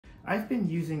I've been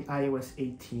using iOS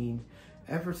 18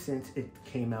 ever since it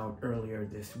came out earlier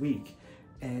this week,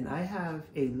 and I have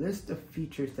a list of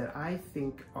features that I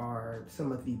think are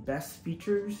some of the best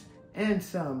features and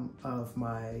some of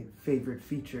my favorite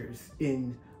features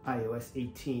in iOS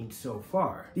 18 so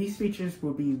far. These features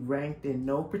will be ranked in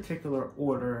no particular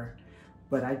order,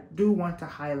 but I do want to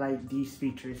highlight these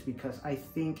features because I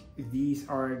think these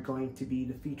are going to be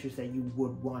the features that you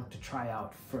would want to try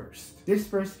out first. This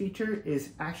first feature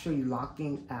is actually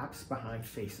locking apps behind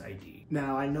Face ID.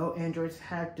 Now, I know Android's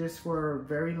had this for a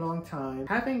very long time.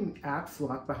 Having apps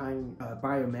locked behind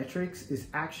biometrics is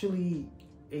actually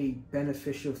a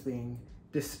beneficial thing,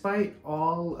 despite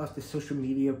all of the social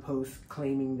media posts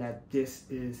claiming that this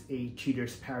is a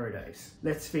cheater's paradise.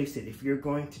 Let's face it, if you're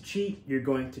going to cheat, you're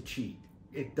going to cheat.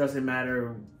 It doesn't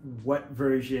matter what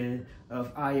version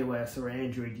of iOS or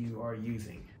Android you are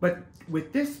using. But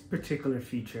with this particular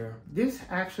feature, this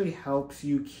actually helps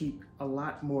you keep a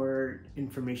lot more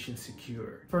information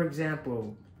secure. For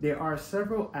example, there are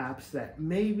several apps that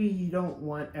maybe you don't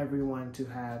want everyone to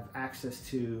have access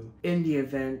to in the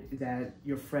event that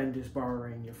your friend is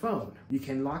borrowing your phone. You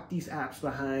can lock these apps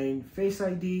behind Face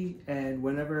ID, and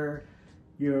whenever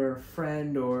your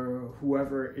friend or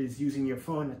whoever is using your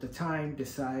phone at the time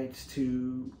decides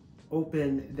to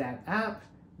open that app,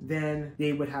 then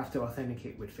they would have to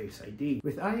authenticate with Face ID.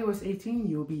 With iOS 18,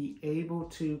 you'll be able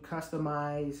to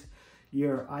customize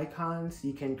your icons.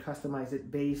 You can customize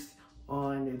it based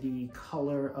on the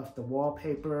color of the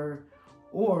wallpaper,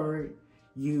 or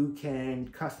you can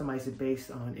customize it based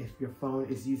on if your phone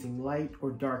is using light or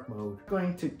dark mode. I'm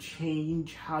going to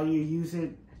change how you use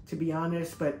it, to be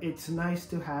honest, but it's nice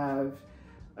to have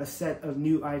a set of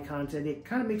new icons, and it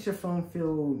kind of makes your phone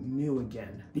feel new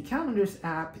again. The Calendars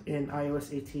app in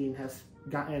iOS 18 has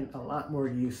gotten a lot more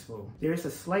useful. There's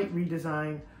a slight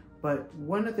redesign, but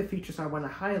one of the features I want to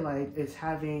highlight is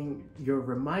having your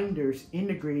reminders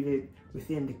integrated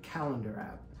within the Calendar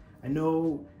app. I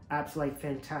know apps like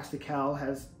Fantastical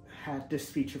has had this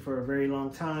feature for a very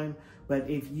long time, but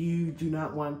if you do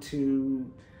not want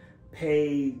to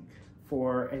pay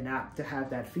for an app to have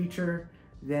that feature,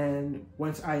 then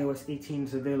once iOS 18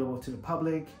 is available to the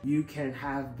public, you can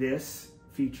have this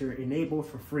feature enabled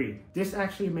for free. This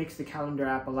actually makes the Calendar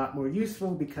app a lot more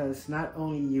useful because not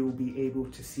only you'll be able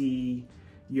to see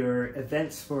your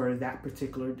events for that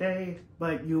particular day,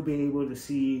 but you'll be able to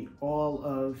see all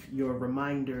of your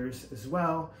reminders as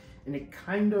well. And it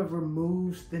kind of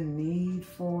removes the need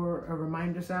for a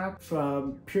reminders app.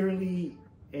 From purely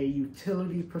a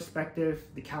utility perspective,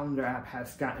 the Calendar app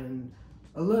has gotten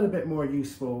a little bit more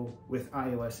useful with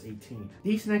iOS 18.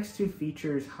 These next two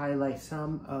features highlight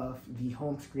some of the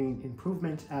home screen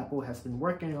improvements Apple has been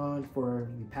working on for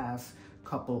the past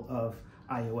couple of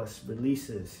iOS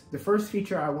releases. The first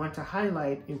feature I want to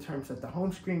highlight in terms of the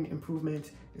home screen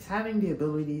improvements is having the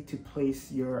ability to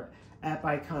place your app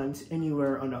icons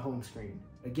anywhere on the home screen.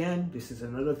 Again, this is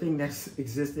another thing that's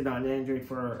existed on Android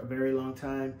for a very long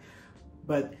time,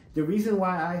 but the reason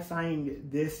why I find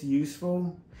this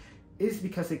useful is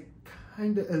because it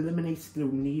kind of eliminates the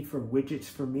need for widgets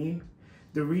for me.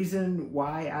 The reason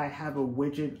why I have a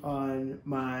widget on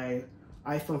my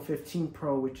iPhone 15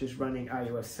 Pro, which is running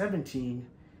iOS 17,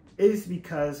 is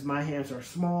because my hands are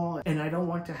small and I don't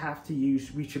want to have to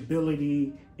use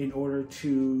reachability in order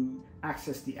to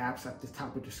access the apps at the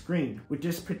top of the screen. With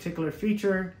this particular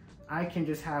feature, I can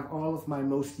just have all of my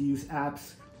most used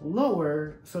apps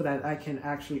lower so that I can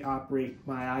actually operate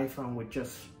my iPhone with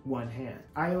just one hand.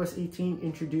 iOS 18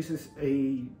 introduces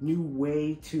a new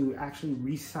way to actually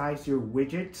resize your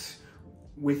widgets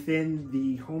within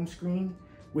the home screen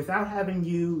without having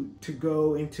you to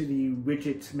go into the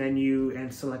widgets menu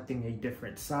and selecting a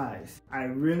different size. I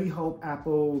really hope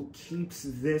Apple keeps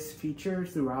this feature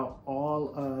throughout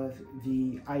all of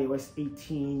the iOS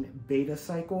 18 beta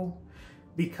cycle,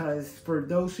 because for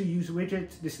those who use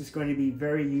widgets, this is going to be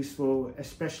very useful,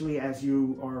 especially as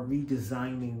you are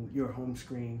redesigning your home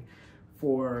screen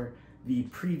for the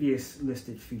previous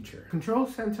listed feature. Control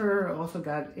Center also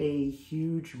got a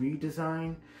huge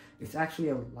redesign. It's actually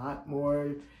a lot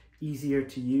more easier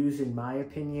to use in my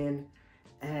opinion,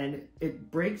 and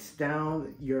it breaks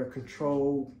down your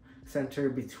Control Center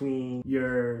between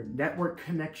your network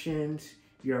connections,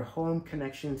 your home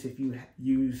connections if you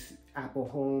use Apple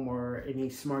Home or any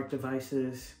smart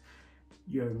devices,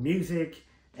 your music,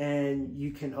 and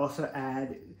you can also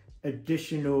add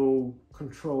additional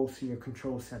controls to your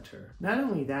Control Center. Not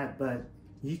only that, but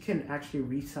you can actually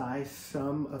resize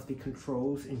some of the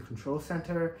controls in Control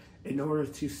Center in order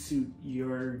to suit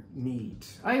your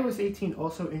needs. iOS 18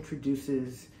 also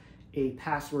introduces a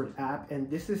password app, and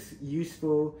this is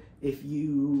useful if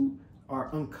you are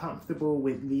uncomfortable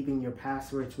with leaving your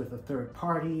passwords with a third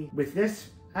party. With this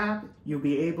app, you'll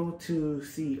be able to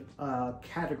see a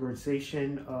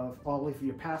categorization of all of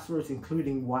your passwords,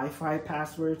 including Wi-Fi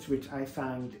passwords, which I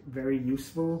found very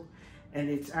useful. And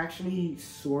it's actually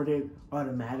sorted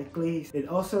automatically. It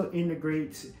also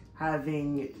integrates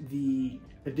having the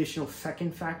additional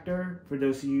second factor. For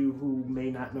those of you who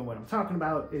may not know what I'm talking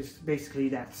about, is basically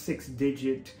that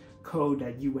 6-digit code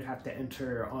that you would have to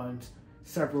enter on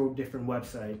several different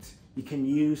websites. You can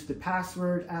use the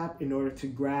password app in order to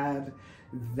grab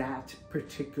that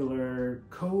particular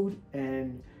code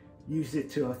and use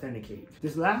it to authenticate.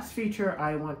 This last feature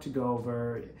I want to go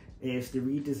over is the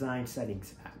redesigned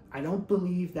settings app. I don't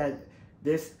believe that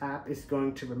this app is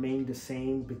going to remain the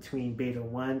same between beta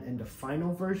 1 and the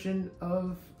final version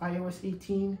of iOS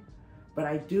 18, but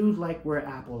I do like where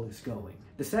Apple is going.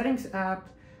 The settings app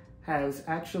has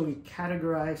actually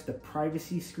categorized the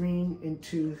privacy screen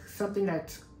into something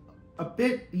that's a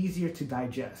bit easier to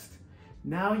digest.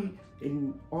 Now,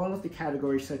 in all of the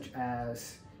categories such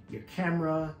as your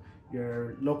camera,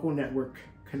 your local network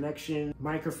connection,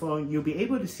 microphone, you'll be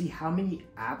able to see how many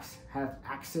apps have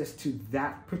access to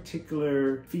that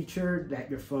particular feature that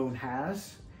your phone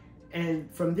has.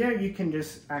 And from there, you can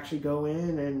just actually go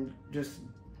in and just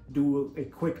do a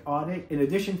quick audit. In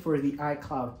addition, for the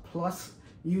iCloud Plus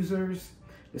users,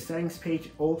 the settings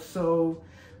page also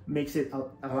makes it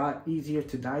a lot easier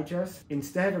to digest.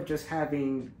 Instead of just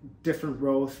having different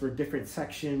rows for different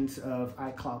sections of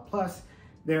iCloud Plus,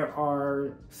 there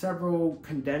are several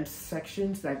condensed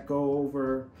sections that go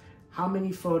over how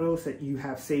many photos that you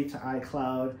have saved to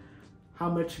iCloud, how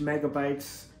much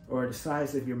megabytes or the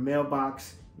size of your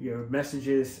mailbox, your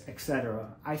messages, etc.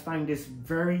 I find this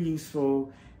very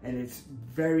useful, and it's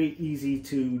very easy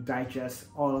to digest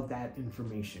all of that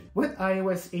information. What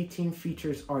iOS 18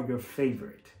 features are your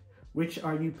favorite? Which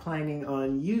are you planning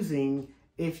on using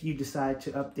if you decide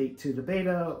to update to the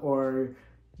beta or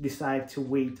decide to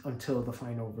wait until the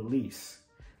final release?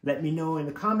 Let me know in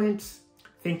the comments.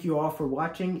 Thank you all for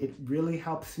watching. It really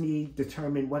helps me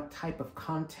determine what type of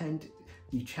content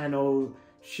the channel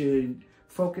should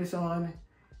focus on.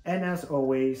 And as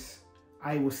always,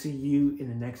 I will see you in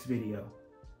the next video.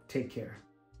 Take care.